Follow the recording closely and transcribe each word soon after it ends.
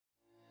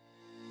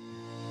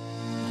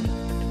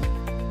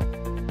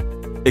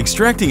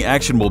Extracting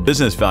actionable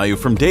business value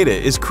from data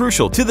is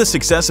crucial to the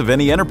success of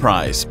any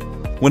enterprise.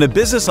 When a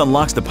business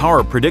unlocks the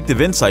power of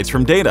predictive insights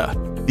from data,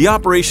 the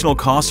operational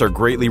costs are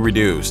greatly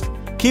reduced,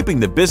 keeping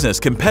the business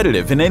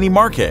competitive in any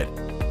market.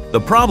 The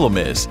problem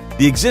is,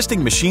 the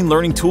existing machine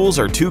learning tools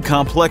are too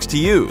complex to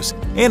use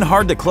and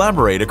hard to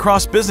collaborate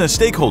across business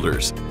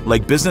stakeholders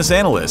like business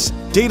analysts,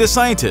 data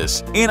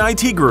scientists, and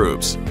IT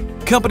groups.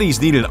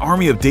 Companies need an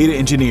army of data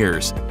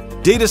engineers,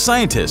 data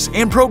scientists,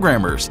 and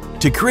programmers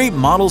to create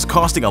models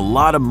costing a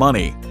lot of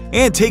money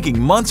and taking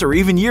months or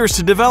even years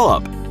to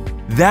develop.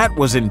 That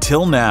was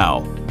until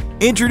now.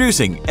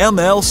 Introducing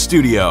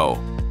MLStudio,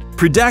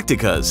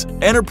 Predactica's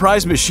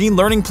enterprise machine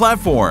learning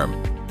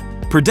platform.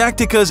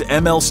 Predactica's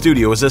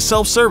MLStudio is a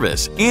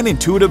self-service and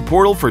intuitive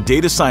portal for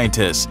data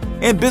scientists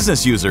and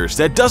business users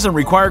that doesn't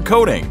require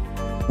coding.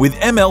 With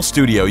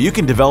MLStudio, you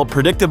can develop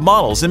predictive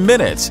models in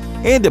minutes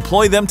and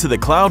deploy them to the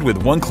cloud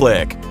with one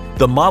click.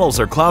 The models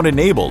are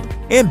cloud-enabled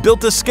and built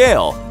to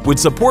scale with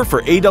support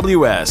for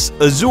AWS,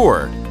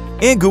 Azure,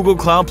 and Google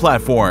Cloud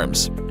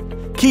platforms.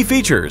 Key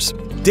features: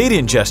 data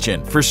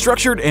ingestion for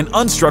structured and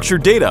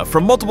unstructured data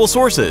from multiple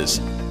sources,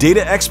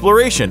 data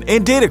exploration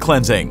and data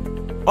cleansing,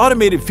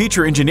 automated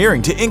feature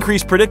engineering to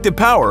increase predictive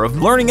power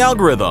of learning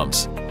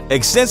algorithms,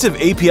 extensive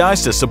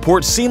APIs to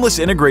support seamless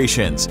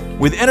integrations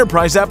with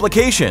enterprise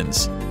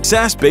applications,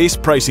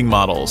 SaaS-based pricing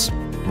models.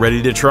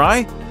 Ready to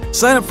try?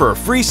 Sign up for a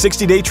free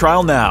 60-day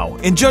trial now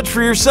and judge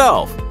for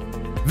yourself.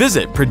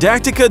 Visit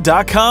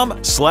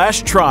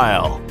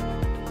Predactica.com/trial.